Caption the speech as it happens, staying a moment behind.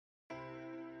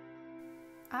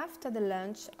After the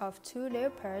launch of 2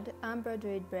 leopard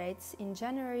embroidered braids in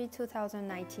January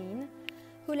 2019,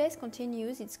 Houles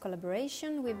continues its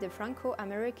collaboration with the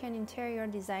Franco-American interior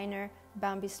designer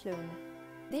Bambi Sloan.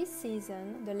 This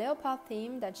season, the leopard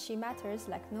theme that she matters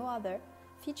like no other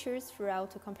features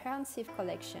throughout a comprehensive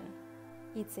collection.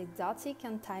 Its exotic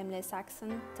and timeless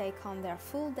accents take on their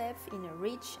full depth in a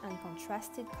rich and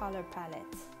contrasted color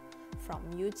palette, from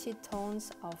muted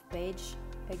tones of beige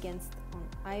against an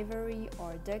ivory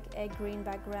or duck egg green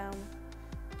background,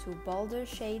 to bolder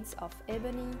shades of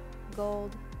ebony,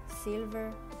 gold,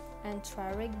 silver, and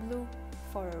Tuareg blue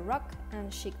for a rock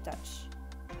and chic touch.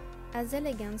 As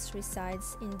elegance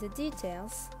resides in the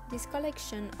details, this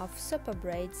collection of super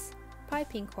braids,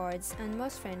 piping cords, and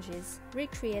moss fringes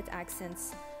recreate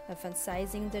accents,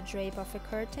 emphasizing the drape of a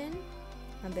curtain,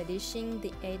 embellishing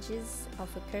the edges of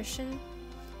a cushion,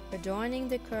 adorning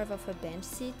the curve of a bench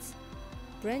seat,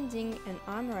 branding an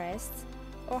armrest,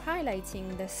 or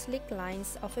highlighting the sleek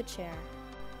lines of a chair.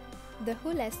 The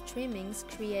Houles trimmings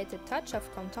create a touch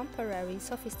of contemporary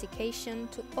sophistication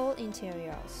to all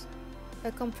interiors.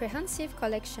 A comprehensive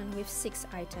collection with 6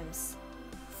 items.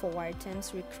 4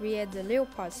 items recreate the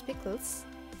leopard spicules,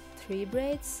 3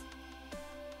 braids,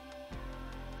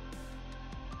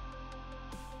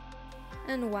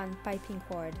 and 1 piping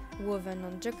cord woven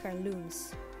on jacquard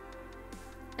looms.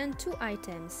 And 2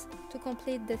 items to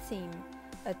complete the theme,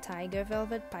 a tiger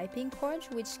velvet piping cord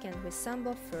which can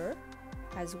resemble fur,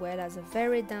 as well as a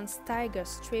very dense tiger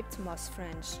striped moss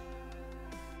fringe.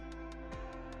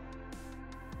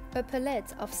 A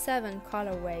palette of 7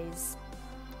 colorways: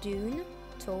 dune,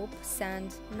 taupe,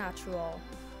 sand, natural;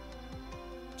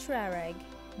 Tuareg,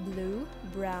 blue,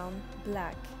 brown,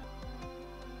 black;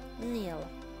 Nil,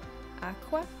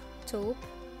 aqua, taupe,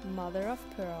 mother of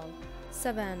pearl;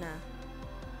 Savannah,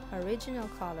 original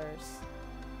colors;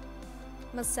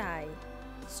 Masai,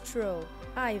 straw,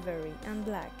 ivory, and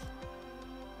black;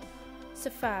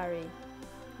 Safari,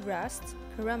 rust,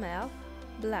 caramel,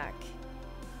 black;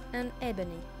 and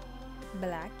Ebony,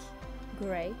 black,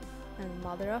 grey, and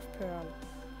mother of pearl.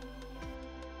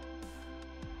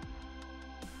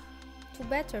 To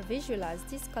better visualize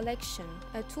this collection,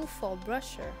 a 2-fold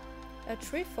brochure, a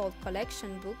 3-fold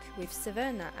collection book with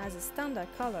Savannah as a standard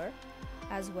color,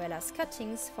 as well as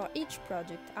cuttings for each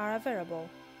product are available.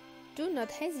 Do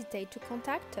not hesitate to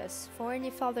contact us for any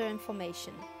further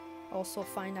information. Also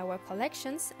find our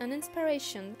collections and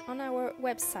inspiration on our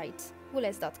website,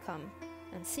 houles.com.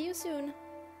 And see you soon!